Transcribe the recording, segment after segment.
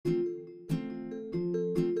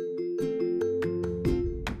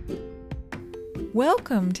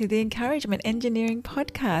Welcome to the Encouragement Engineering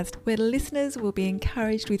Podcast, where listeners will be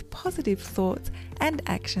encouraged with positive thoughts and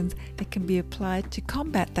actions that can be applied to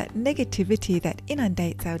combat that negativity that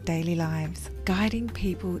inundates our daily lives, guiding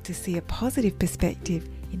people to see a positive perspective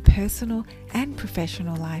in personal and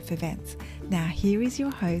professional life events. Now here is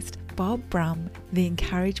your host, Bob Brum, the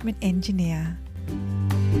Encouragement Engineer.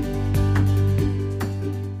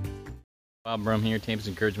 Bob Brum here, Tampa's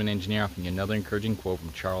Encouragement Engineer, offering you another encouraging quote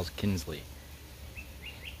from Charles Kingsley.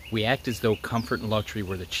 We act as though comfort and luxury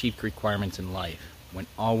were the chief requirements in life, when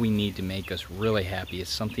all we need to make us really happy is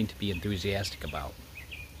something to be enthusiastic about.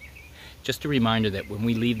 Just a reminder that when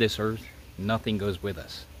we leave this earth, nothing goes with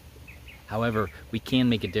us. However, we can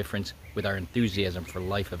make a difference with our enthusiasm for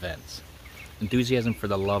life events. Enthusiasm for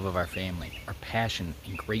the love of our family, our passion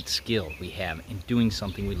and great skill we have in doing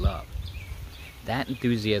something we love. That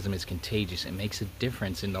enthusiasm is contagious and makes a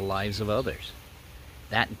difference in the lives of others.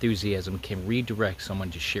 That enthusiasm can redirect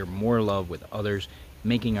someone to share more love with others,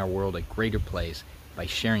 making our world a greater place by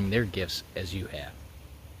sharing their gifts as you have.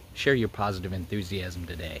 Share your positive enthusiasm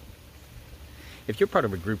today. If you're part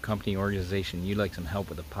of a group, company, organization, and you'd like some help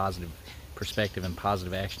with a positive perspective and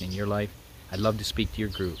positive action in your life, I'd love to speak to your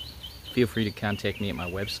group. Feel free to contact me at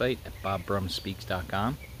my website at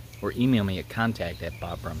bobbrumspeaks.com or email me at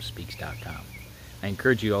contact@bobbrumspeaks.com. I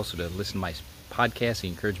encourage you also to listen to my podcast, the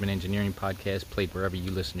Encouragement Engineering Podcast, played wherever you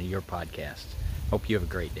listen to your podcasts. Hope you have a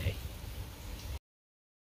great day.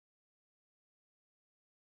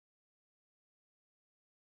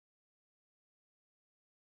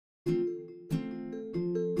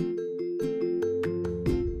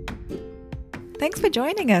 Thanks for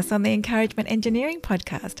joining us on the Encouragement Engineering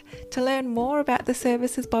Podcast. To learn more about the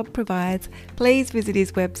services Bob provides, please visit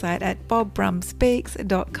his website at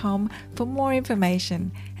bobbrumspeaks.com for more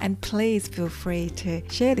information. And please feel free to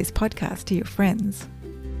share this podcast to your friends.